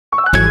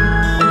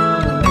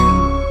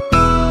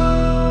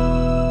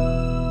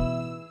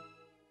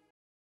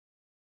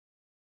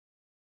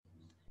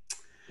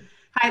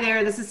Hi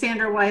there, this is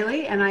Sandra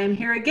Wiley, and I am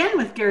here again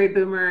with Gary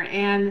Boomer.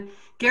 And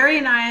Gary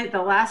and I,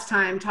 the last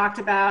time, talked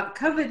about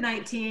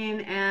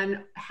COVID-19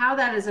 and how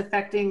that is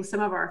affecting some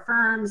of our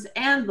firms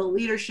and the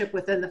leadership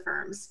within the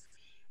firms.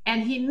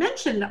 And he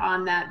mentioned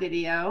on that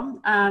video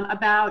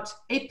about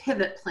a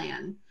pivot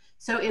plan.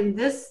 So in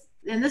this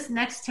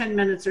next 10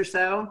 minutes or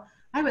so,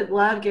 I would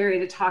love Gary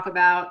to talk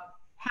about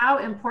how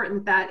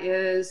important that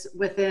is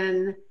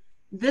within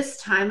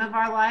this time of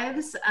our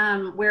lives,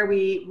 where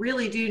we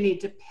really do need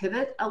to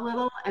pivot a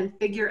little and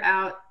figure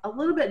out a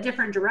little bit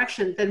different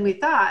direction than we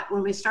thought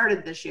when we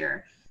started this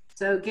year.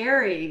 So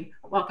Gary,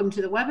 welcome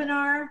to the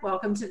webinar,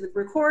 welcome to the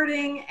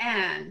recording,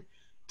 and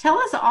tell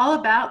us all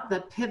about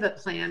the pivot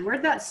plan.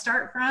 Where'd that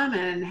start from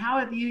and how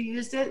have you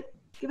used it?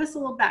 Give us a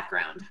little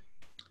background.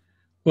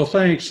 Well,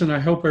 thanks, and I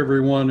hope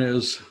everyone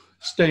is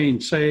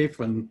staying safe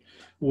and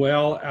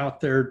well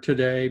out there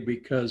today,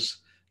 because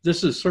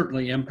this has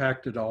certainly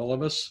impacted all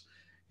of us.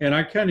 And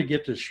I kind of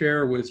get to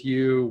share with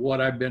you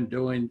what I've been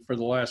doing for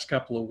the last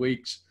couple of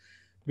weeks,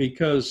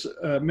 because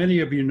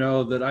many of you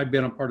know that I've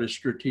been a part of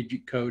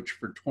Strategic Coach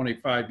for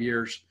 25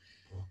 years.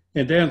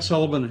 And Dan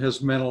Sullivan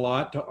has meant a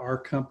lot to our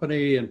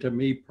company and to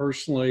me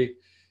personally,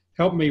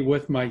 helped me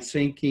with my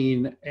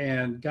thinking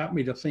and got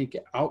me to think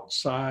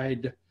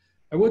outside,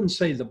 I wouldn't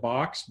say the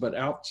box, but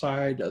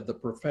outside of the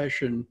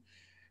profession.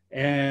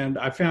 And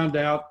I found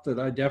out that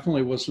I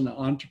definitely was an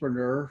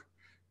entrepreneur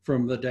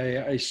from the day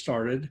I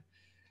started.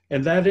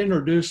 And that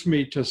introduced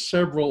me to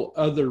several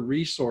other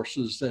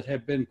resources that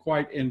have been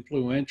quite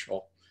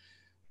influential.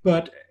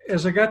 But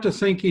as I got to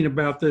thinking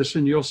about this,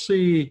 and you'll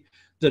see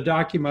the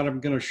document I'm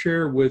going to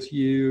share with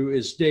you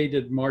is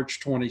dated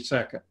March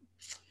 22nd.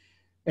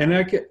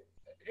 And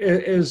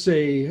as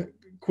a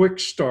quick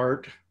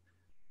start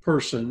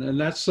person, and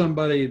that's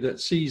somebody that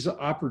sees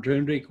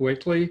opportunity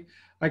quickly,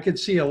 I could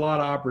see a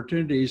lot of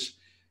opportunities,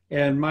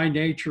 and my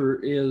nature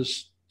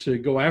is to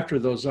go after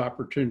those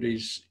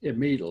opportunities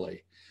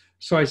immediately.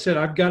 So I said,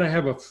 I've got to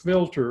have a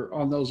filter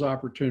on those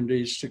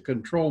opportunities to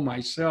control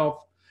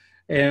myself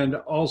and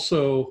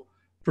also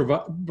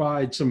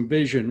provide some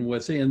vision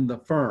within the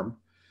firm.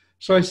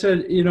 So I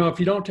said, if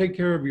you don't take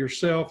care of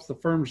yourself, the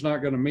firm's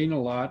not going to mean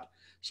a lot.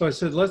 So I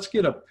said, let's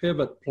get a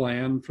pivot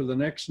plan for the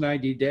next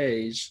 90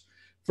 days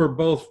for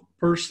both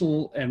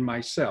personal and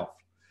myself.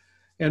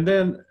 And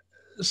then,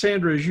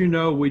 Sandra, as you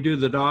know, we do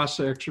the DOS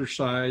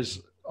exercise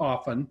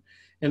often.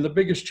 And the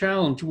biggest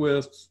challenge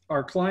with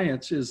our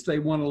clients is they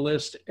want to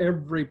list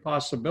every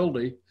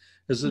possibility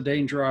as a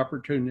danger,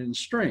 opportunity, and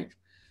strength.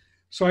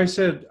 So I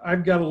said,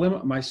 I've got to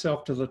limit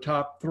myself to the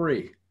top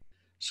three.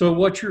 So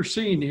what you're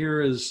seeing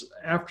here is,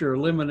 after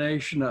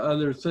elimination of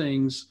other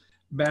things,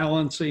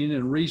 balancing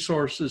and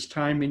resources,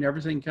 timing,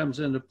 everything comes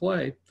into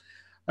play.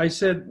 I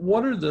said,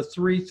 what are the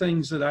three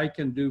things that I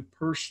can do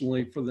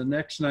personally for the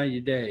next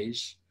 90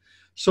 days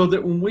so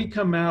that when we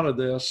come out of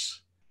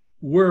this,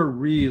 we're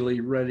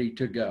really ready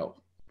to go?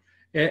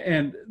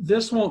 And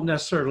this won't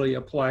necessarily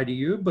apply to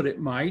you, but it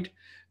might.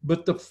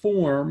 But the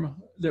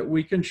form that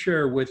we can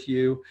share with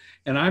you,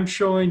 and I'm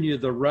showing you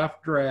the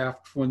rough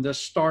draft when this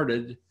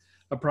started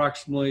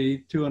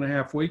approximately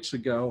 2.5 weeks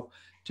ago.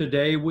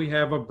 Today we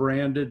have a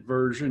branded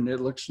version. It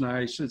looks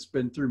nice. It's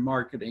been through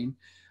marketing.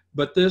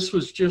 But this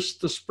was just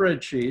the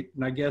spreadsheet.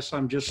 And I guess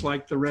I'm just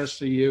like the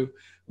rest of you.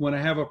 When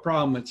I have a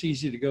problem, it's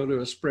easy to go to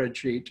a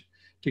spreadsheet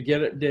to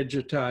get it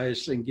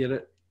digitized and get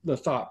it the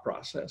thought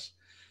process.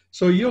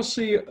 So you'll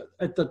see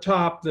at the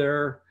top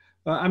there,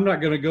 I'm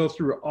not going to go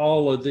through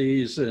all of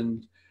these,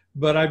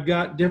 but I've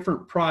got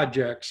different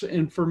projects.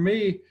 And for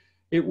me,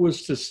 it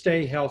was to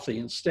stay healthy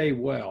and stay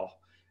well.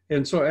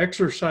 And so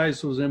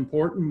exercise was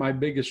important. My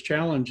biggest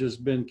challenge has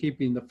been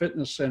keeping the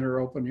fitness center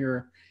open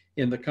here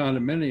in the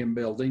condominium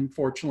building.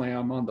 Fortunately,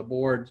 I'm on the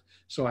board,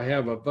 so I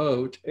have a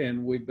vote,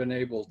 and we've been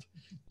able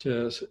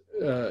to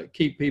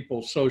keep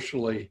people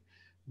socially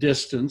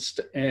distanced,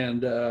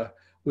 and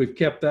we've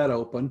kept that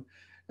open.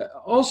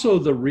 Also,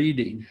 the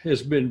reading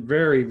has been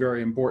very,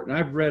 very important.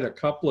 I've read a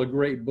couple of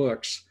great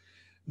books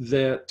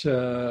that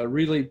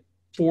really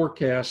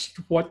forecast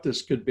what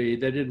this could be.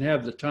 They didn't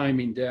have the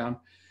timing down,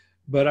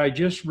 but I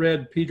just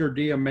read Peter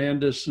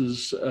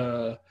Diamandis's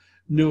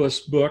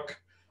newest book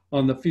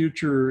on The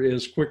Future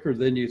is Quicker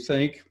Than You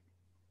Think.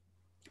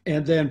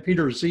 And then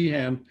Peter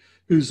Zehan,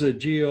 who's a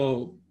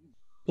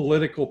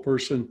geopolitical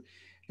person,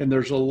 and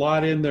there's a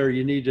lot in there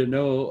you need to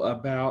know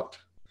about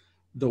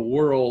the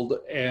world,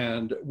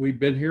 and we've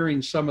been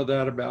hearing some of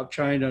that about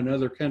China and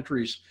other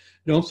countries.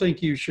 Don't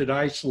think you should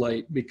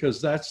isolate,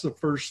 because that's the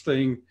first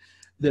thing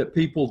that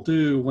people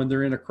do when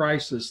they're in a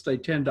crisis. They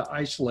tend to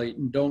isolate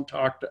and don't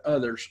talk to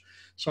others.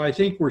 So I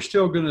think we're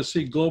still going to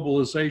see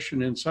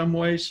globalization in some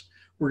ways.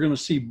 We're going to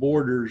see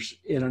borders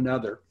in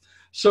another.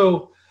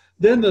 So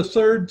then the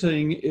third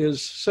thing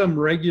is some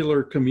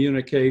regular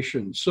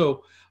communication.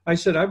 So I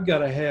said, I've got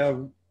to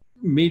have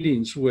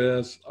meetings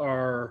with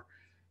our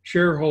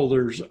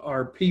shareholders,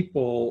 our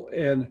people,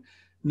 and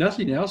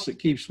nothing else that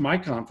keeps my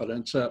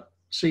confidence up,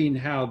 seeing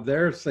how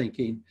they're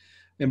thinking.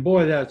 And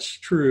boy, that's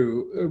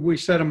true. We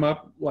set them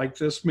up like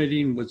this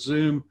meeting with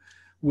Zoom.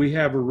 We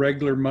have a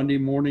regular Monday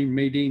morning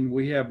meeting.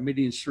 We have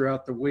meetings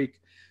throughout the week.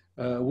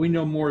 We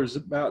know more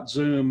about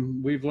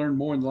Zoom. We've learned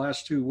more in the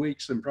last 2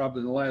 weeks than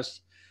probably in the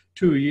last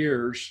 2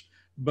 years.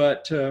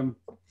 But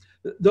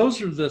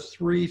those are the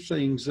three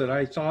things that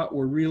I thought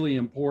were really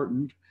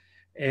important.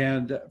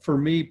 And for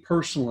me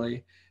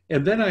personally,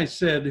 and then I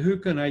said, who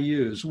can I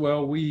use?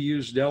 Well, we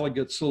use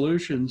Delegate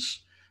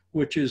Solutions,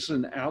 which is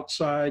an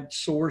outside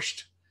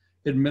sourced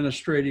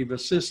administrative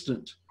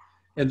assistant.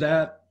 And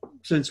that,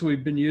 since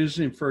we've been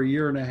using it for a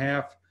year and a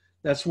half,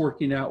 that's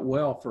working out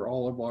well for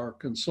all of our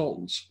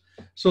consultants.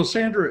 So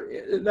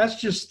Sandra,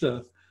 that's just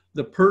the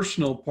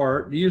personal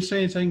part. Do you say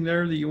anything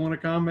there that you want to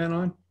comment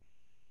on?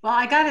 Well,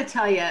 I got to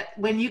tell you,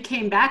 when you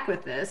came back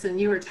with this and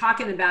you were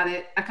talking about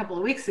it a couple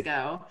of weeks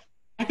ago,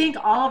 I think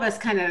all of us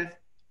kind of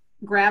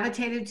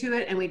gravitated to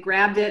it and we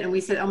grabbed it and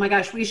we said, oh my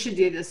gosh, we should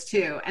do this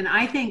too. And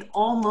I think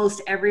almost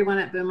everyone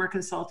at Boomer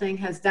Consulting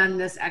has done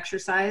this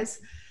exercise.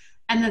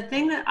 And the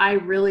thing that I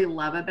really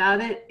love about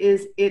it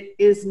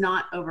is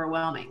not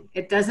overwhelming.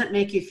 It doesn't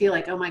make you feel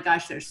like, oh my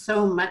gosh, there's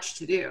so much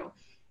to do.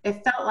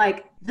 It felt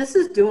like this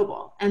is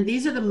doable and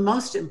these are the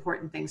most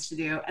important things to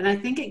do. And I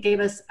think it gave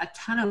us a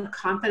ton of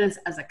confidence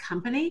as a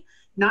company,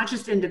 not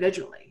just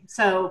individually.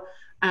 So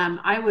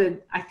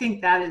I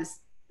think that is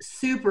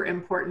super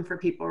important for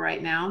people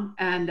right now.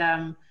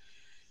 And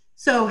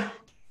so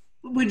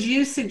would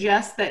you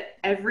suggest that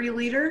every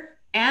leader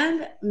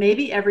and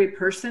maybe every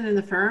person in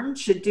the firm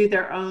should do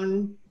their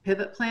own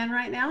pivot plan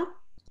right now?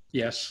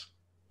 Yes,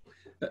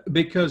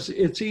 because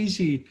it's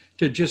easy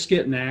to just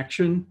get in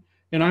action.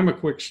 And I'm a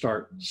quick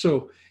start.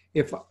 So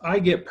if I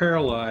get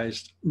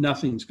paralyzed,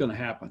 nothing's going to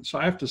happen. So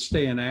I have to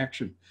stay in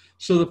action.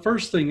 So the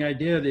first thing I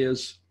did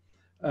is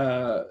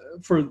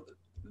for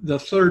the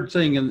third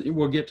thing, and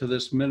we'll get to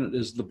this in a minute,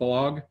 is the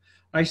blog.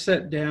 I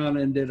sat down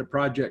and did a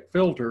project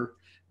filter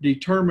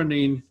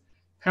determining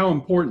how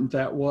important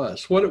that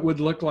was, what it would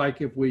look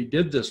like if we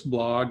did this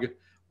blog,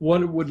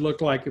 what it would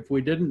look like if we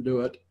didn't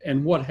do it,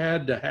 and what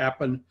had to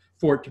happen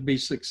for it to be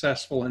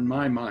successful in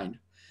my mind.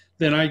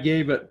 Then I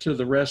gave it to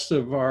the rest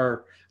of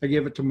I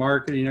gave it to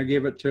marketing, I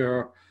gave it to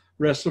the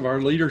rest of our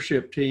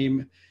leadership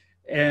team.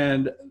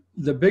 And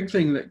the big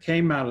thing that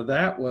came out of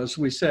that was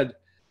we said,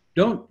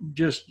 don't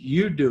just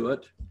you do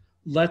it,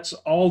 let's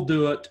all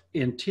do it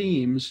in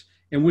teams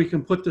and we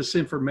can put this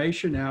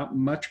information out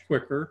much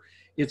quicker.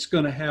 It's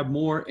going to have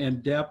more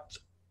in-depth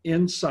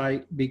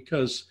insight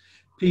because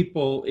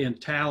people in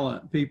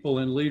talent, people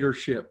in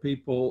leadership,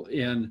 people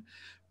in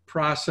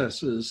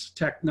processes,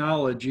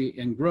 technology,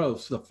 and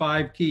growth, the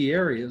 5 key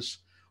areas,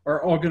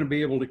 are all going to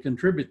be able to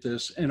contribute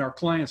this, and our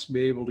clients will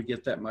be able to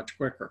get that much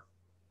quicker.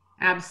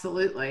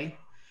 Absolutely.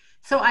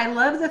 So I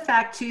love the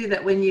fact too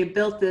that when you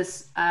built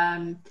this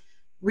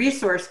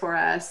resource for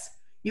us,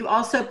 you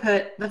also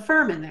put the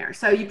firm in there.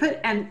 So you put,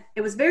 and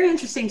it was very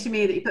interesting to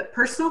me that you put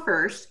personal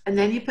first, and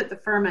then you put the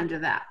firm under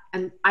that.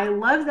 And I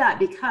love that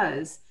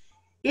because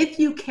if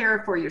you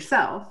care for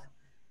yourself,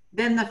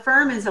 then the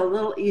firm is a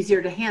little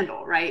easier to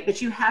handle, right? But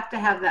you have to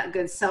have that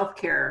good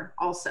self-care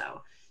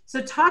also.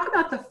 So talk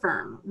about the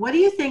firm. What do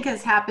you think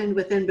has happened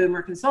within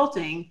Boomer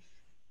Consulting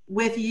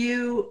with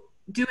you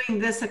doing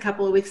this a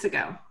couple of weeks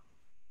ago?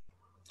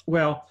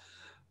 Well,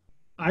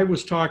 I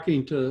was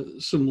talking to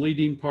some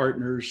leading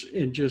partners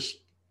and just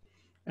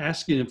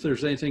asking if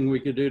there's anything we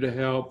could do to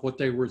help, what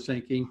they were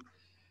thinking.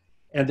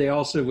 And they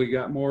all said, we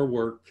got more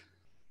work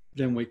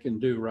than we can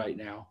do right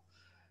now,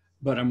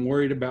 but I'm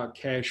worried about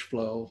cash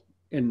flow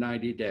in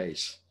 90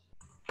 days.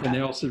 And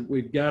they all said,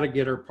 we've got to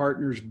get our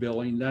partners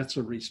billing. That's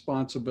a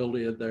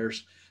responsibility of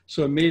theirs.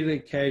 So immediately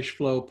cash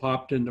flow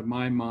popped into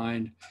my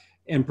mind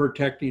and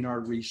protecting our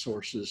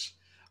resources.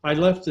 I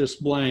left this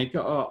blank.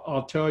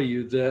 I'll tell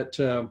you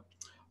that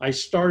I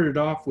started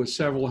off with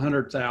several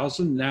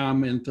 $100,000. Now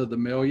I'm into the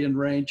million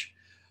range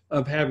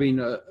of having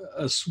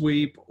a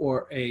sweep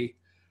or a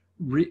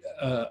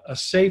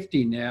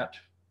safety net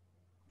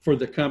for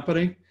the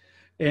company.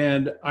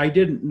 And I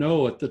didn't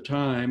know at the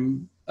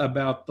time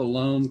about the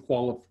loan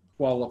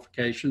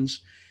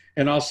qualifications.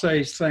 And I'll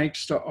say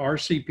thanks to our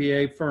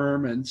CPA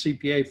firm and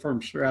CPA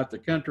firms throughout the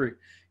country,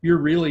 you're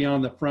really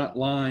on the front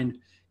line.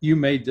 You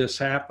made this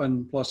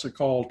happen, plus a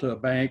call to a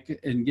bank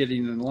and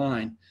getting in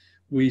line.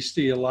 We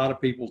see a lot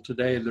of people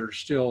today that are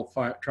still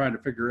trying to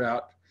figure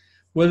out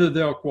whether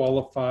they'll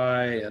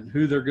qualify and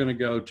who they're going to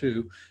go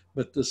to,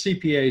 but the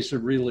CPAs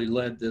have really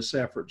led this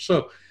effort.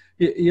 So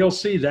you'll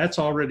see that's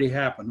already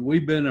happened.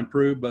 We've been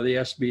approved by the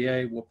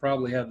SBA. We'll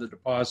probably have the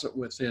deposit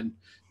within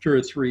 2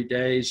 or 3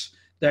 days.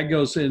 That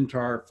goes into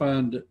our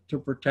fund to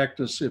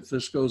protect us if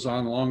this goes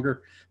on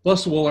longer.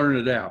 Plus, we'll earn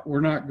it out. We're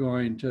not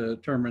going to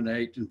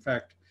terminate. In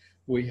fact,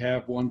 we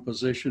have one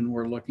position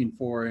we're looking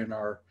for in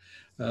our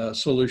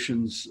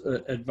solutions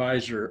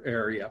advisor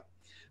area.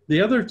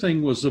 The other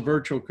thing was the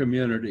virtual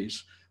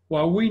communities.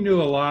 While we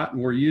knew a lot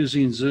and we're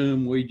using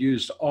Zoom, we'd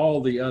used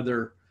all the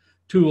other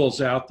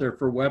tools out there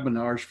for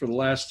webinars for the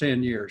last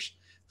 10 years.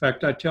 In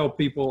fact, I tell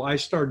people I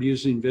started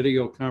using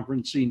video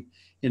conferencing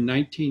in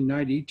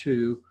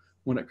 1992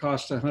 when it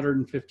cost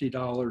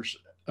 $150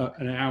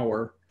 an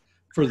hour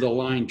for the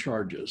line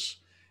charges.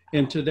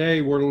 And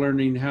today we're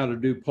learning how to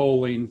do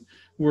polling.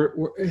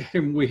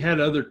 And we had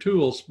other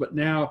tools, but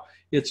now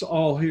it's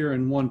all here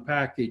in one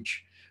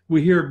package.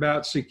 We hear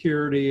about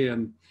security,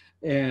 and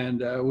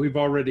we've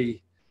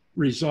already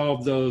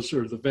resolved those,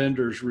 or the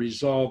vendors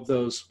resolved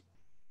those.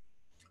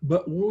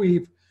 But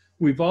we've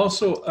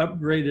also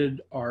upgraded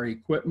our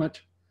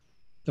equipment.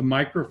 The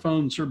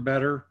microphones are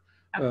better,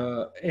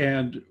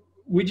 and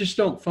we just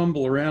don't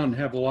fumble around and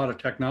have a lot of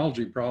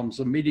technology problems.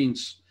 The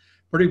meetings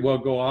pretty well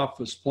go off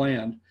as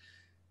planned.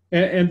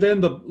 And then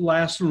the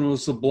last one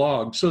was the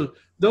blog. So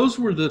those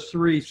were the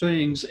three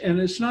things. And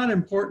it's not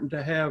important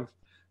to have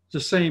the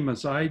same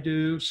as I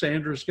do.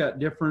 Sandra's got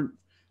different.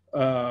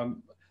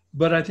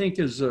 But I think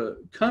as a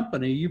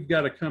company, you've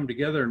got to come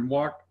together and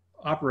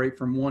operate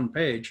from one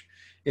page.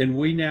 And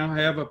we now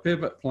have a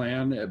pivot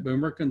plan at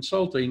Boomer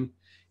Consulting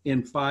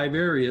in 5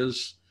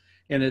 areas.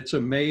 And it's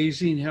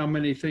amazing how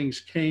many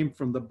things came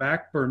from the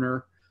back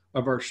burner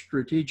of our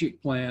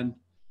strategic plan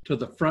to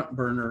the front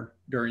burner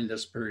during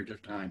this period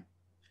of time.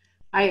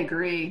 I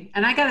agree.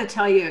 And I got to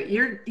tell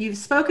you, you've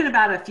spoken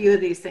about a few of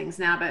these things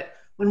now, but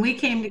when we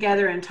came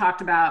together and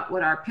talked about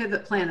what our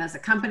pivot plan as a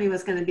company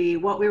was going to be,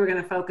 what we were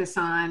going to focus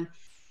on,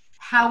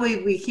 how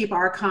we keep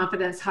our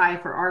confidence high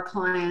for our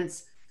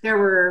clients, there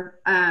were,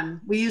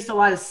 we used a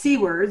lot of C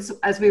words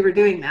as we were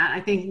doing that. I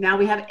think now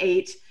we have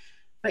 8,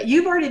 but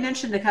you've already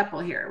mentioned a couple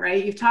here,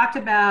 right? You've talked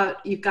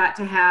about, you've got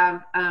to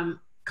have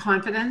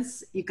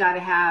confidence. You've got to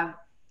have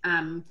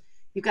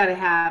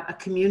a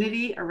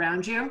community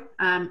around you.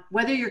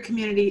 Whether your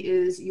community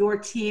is your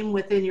team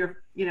within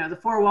your, the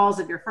 4 walls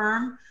of your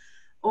firm,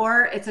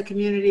 or it's a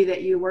community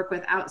that you work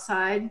with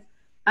outside.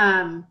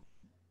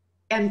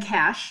 And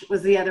cash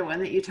was the other one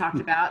that you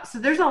talked about. So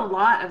there's a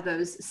lot of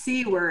those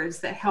C words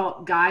that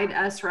help guide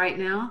us right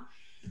now.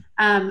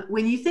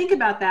 When you think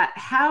about that,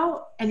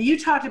 and you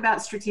talked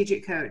about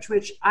strategic coach,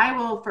 which I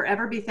will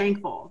forever be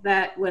thankful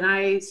that when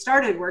I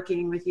started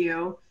working with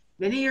you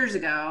many years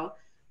ago,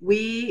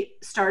 we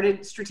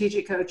started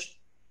strategic coach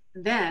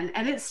then,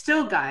 and it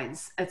still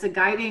guides. It's a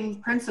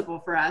guiding principle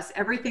for us.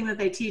 Everything that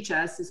they teach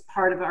us is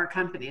part of our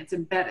company. It's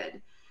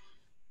embedded.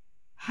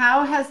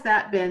 How has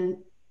that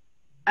been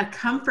a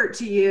comfort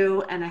to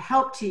you and a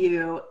help to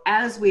you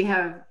as we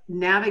have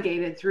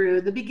navigated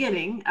through the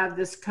beginning of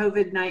this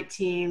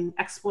COVID-19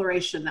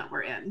 exploration that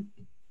we're in?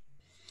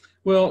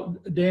 Well,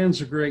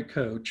 Dan's a great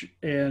coach,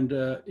 and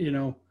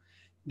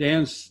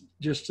Dan's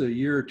just a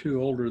year or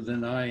 2 older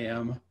than I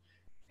am.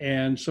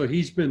 And so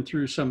he's been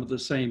through some of the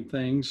same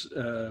things,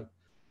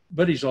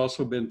 but he's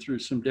also been through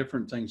some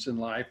different things in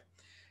life.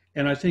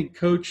 And I think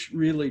Coach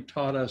really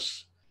taught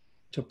us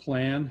to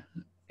plan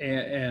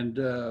and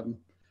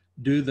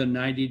do the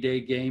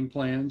 90-day game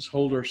plans,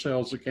 hold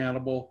ourselves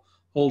accountable,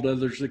 hold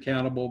others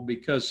accountable,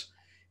 because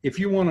if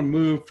you want to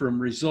move from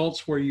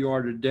results where you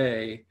are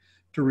today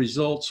to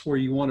results where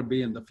you want to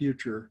be in the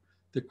future,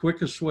 the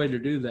quickest way to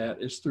do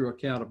that is through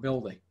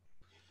accountability.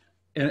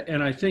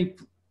 And I think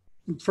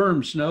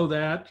firms know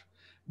that,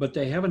 but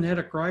they haven't had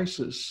a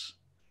crisis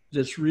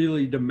that's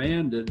really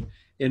demanded.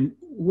 And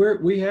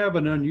we have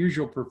an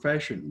unusual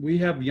profession. We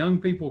have young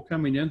people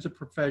coming into the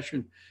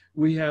profession.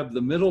 We have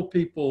the middle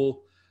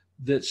people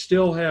that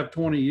still have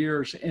 20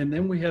 years. And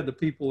then we have the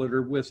people that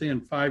are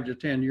within 5 to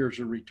 10 years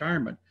of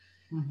retirement.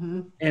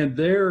 Mm-hmm. And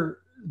their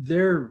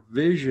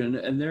vision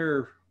and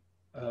their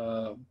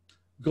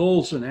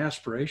goals and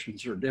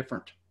aspirations are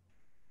different.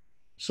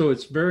 So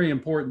it's very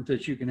important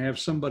that you can have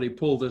somebody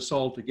pull this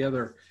all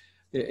together.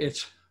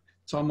 It's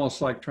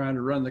almost like trying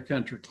to run the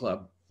country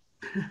club.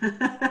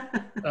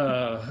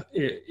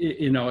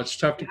 It's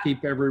tough to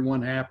keep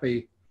everyone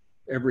happy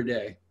every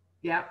day.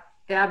 Yep,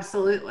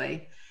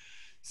 absolutely.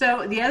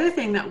 So the other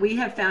thing that we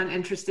have found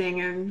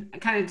interesting,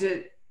 and kind of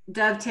to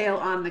dovetail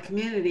on the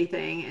community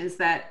thing, is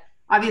that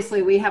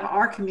obviously we have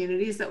our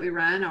communities that we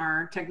run,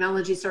 our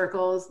technology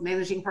circles,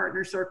 managing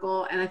partner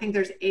circle, and I think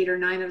there's 8 or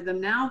 9 of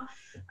them now.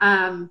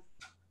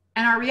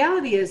 And our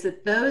reality is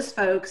that those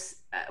folks,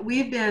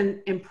 we've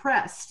been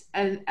impressed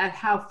at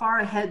how far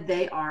ahead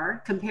they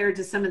are compared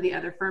to some of the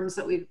other firms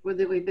that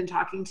we've been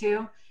talking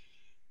to.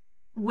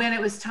 When it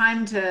was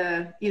time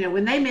to,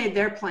 when they made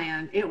their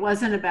plan, it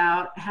wasn't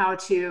about how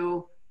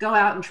to go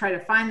out and try to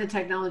find the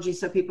technology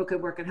so people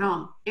could work at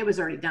home. It was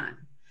already done.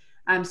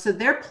 So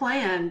their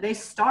plan, they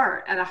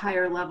start at a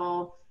higher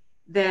level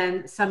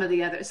than some of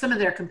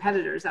their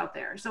competitors out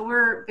there. So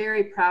we're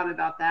very proud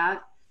about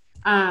that.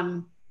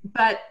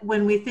 But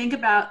when we think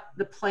about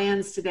the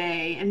plans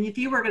today, and if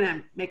you were going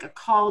to make a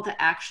call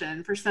to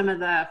action for some of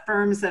the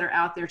firms that are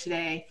out there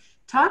today,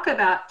 talk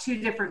about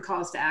 2 different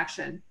calls to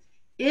action.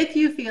 If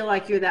you feel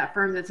like you're that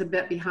firm that's a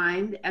bit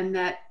behind and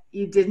that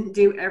you didn't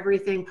do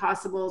everything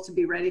possible to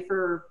be ready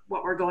for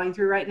what we're going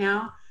through right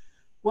now,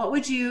 what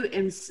would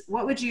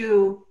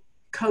you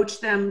coach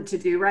them to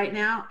do right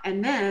now?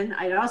 And then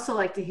I'd also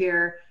like to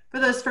hear,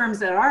 for those firms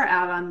that are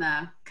out on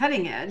the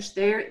cutting edge,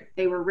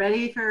 they were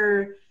ready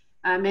for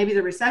maybe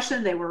the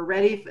recession,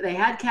 they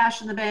had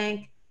cash in the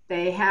bank,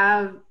 they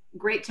have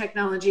great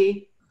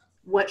technology.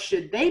 What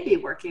should they be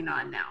working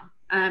on now?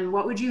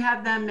 what would you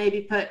have them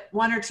maybe put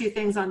one or two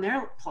things on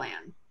their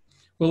plan?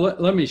 Well,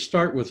 let me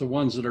start with the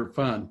ones that are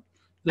fun.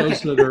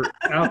 Those Okay. that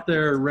are out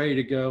there ready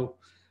to go.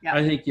 Yeah.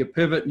 I think you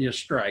pivot and you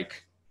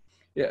strike.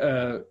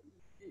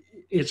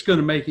 It's going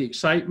to make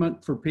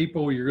excitement for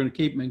people. You're going to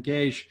keep them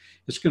engaged.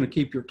 It's going to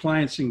keep your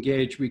clients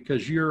engaged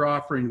because you're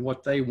offering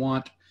what they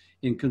want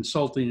in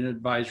consulting and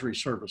advisory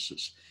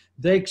services.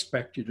 They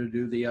expect you to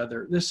do the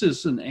other. This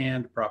is an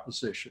and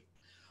proposition.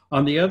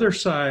 On the other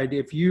side,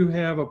 if you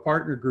have a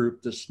partner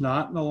group that's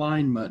not in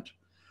alignment,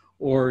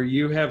 or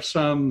you have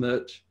some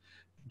that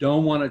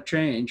don't want to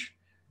change,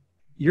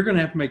 you're going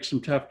to have to make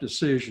some tough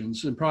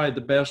decisions. And probably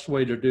the best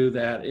way to do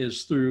that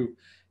is through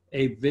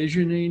a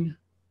visioning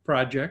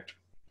project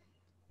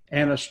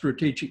and a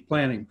strategic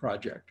planning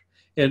project.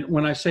 And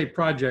when I say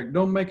project,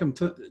 don't make them,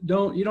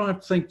 you don't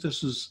have to think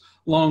this is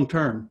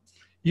long-term.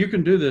 You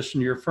can do this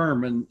in your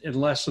firm in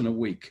less than a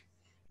week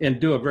and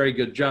do a very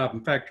good job.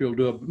 In fact, you'll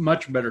do a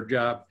much better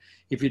job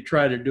if you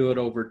try to do it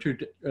over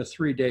a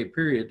 3-day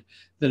period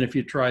than if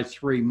you try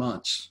 3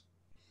 months.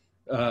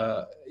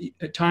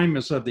 Time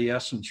is of the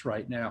essence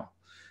right now.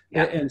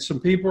 Yeah. And some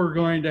people are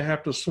going to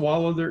have to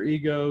swallow their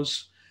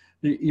egos.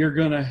 You're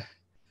going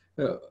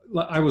to,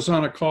 I was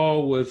on a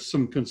call with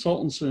some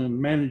consultants and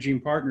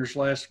managing partners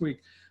last week.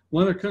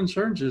 One of the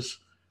concerns is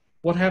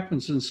what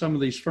happens in some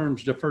of these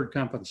firms' deferred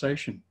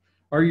compensation.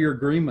 Are your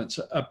agreements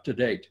up to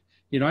date?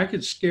 You know, I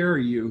could scare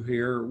you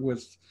here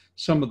with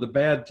some of the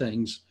bad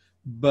things,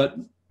 but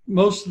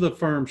most of the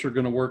firms are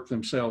going to work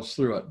themselves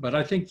through it. But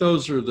I think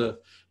those are the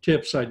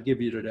tips I'd give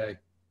you today.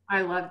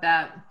 I love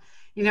that.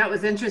 You know, it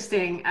was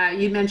interesting.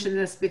 You mentioned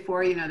this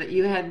before, you know, that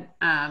you had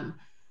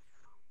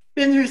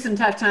been through some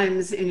tough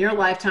times in your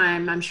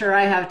lifetime. I'm sure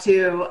I have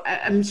too.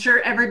 I'm sure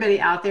everybody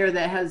out there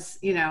that has,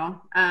 you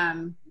know,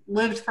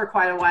 lived for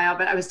quite a while.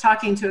 But I was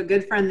talking to a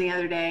good friend the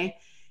other day,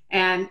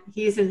 and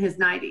he's in his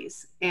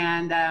 90s.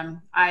 And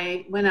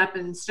I went up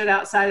and stood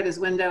outside of his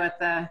window at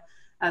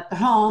the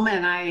home,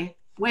 and I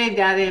waved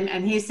at him,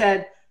 and he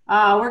said,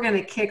 "Oh, we're going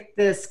to kick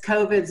this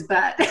COVID's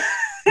butt."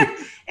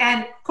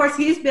 And of course,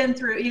 he's been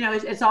through, you know,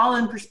 it's all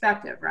in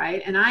perspective,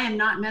 right? And I am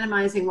not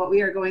minimizing what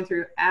we are going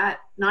through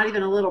not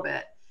even a little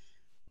bit.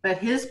 But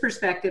his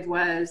perspective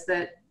was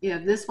that, you know,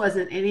 this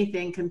wasn't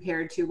anything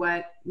compared to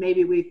what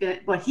maybe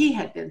what he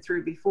had been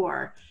through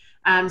before.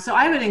 So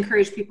I would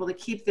encourage people to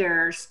keep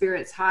their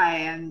spirits high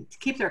and to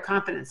keep their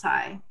confidence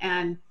high.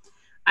 And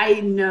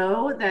I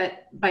know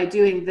that by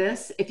doing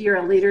this, if you're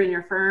a leader in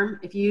your firm,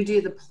 if you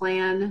do the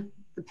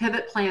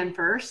pivot plan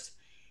first,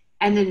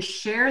 and then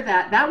share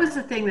that was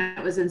the thing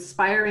that was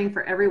inspiring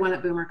for everyone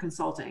at Boomer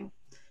Consulting.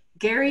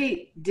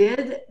 Gary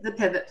did the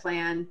pivot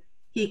plan.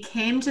 He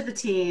came to the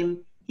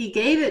team. He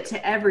gave it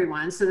to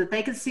everyone so that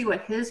they could see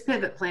what his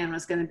pivot plan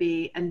was going to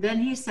be. And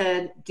then he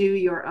said, do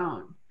your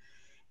own.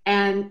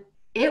 And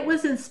it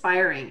was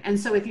inspiring. And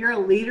so if you're a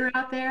leader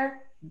out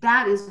there,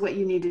 that is what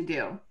you need to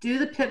do. Do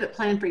the pivot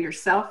plan for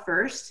yourself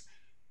first,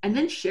 and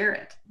then share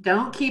it.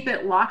 Don't keep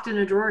it locked in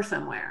a drawer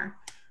somewhere.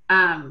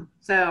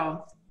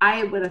 So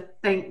I would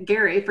thank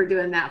Gary for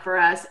doing that for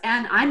us.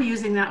 And I'm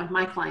using that with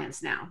my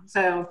clients now.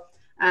 So,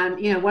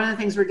 you know, one of the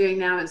things we're doing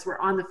now is we're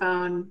on the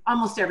phone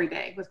almost every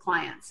day with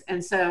clients.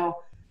 And so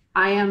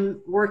I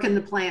am working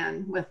the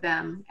plan with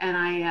them, and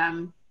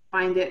I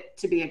find it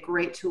to be a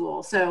great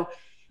tool. So,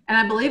 and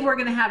I believe we're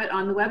going to have it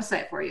on the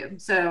website for you.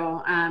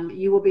 So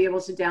you will be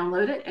able to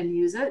download it and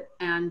use it.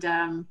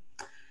 And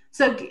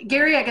so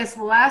Gary, I guess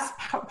the last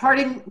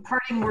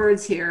parting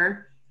words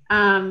here,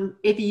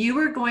 if you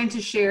were going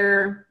to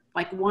share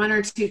like 1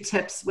 or 2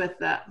 tips with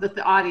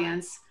the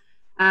audience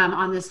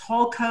on this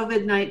whole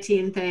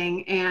COVID-19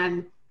 thing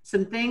and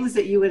some things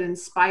that you would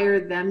inspire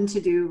them to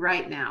do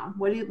right now,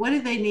 what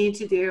do they need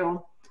to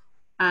do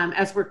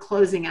as we're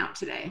closing out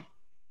today?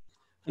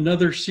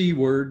 Another C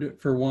word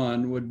for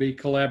one would be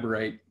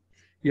collaborate.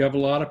 You have a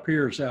lot of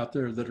peers out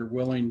there that are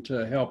willing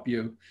to help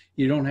you.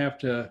 You don't have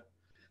to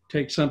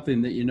take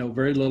something that you know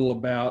very little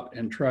about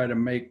and try to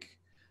make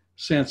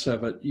sense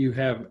of it. You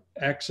have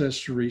access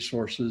to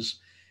resources.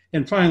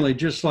 And finally,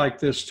 just like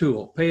this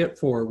tool, pay it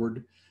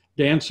forward.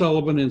 Dan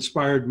Sullivan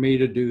inspired me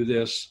to do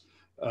this.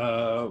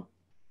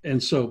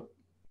 And so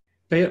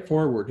pay it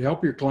forward,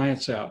 help your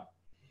clients out.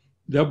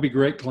 They'll be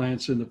great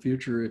clients in the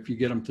future if you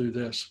get them through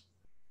this.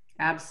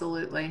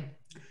 Absolutely.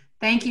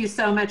 Thank you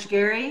so much,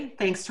 Gary.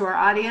 Thanks to our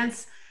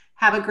audience.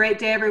 Have a great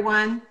day,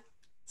 everyone.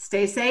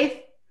 Stay safe,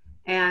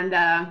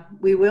 and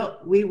we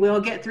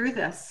will get through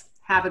this.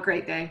 Have a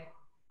great day.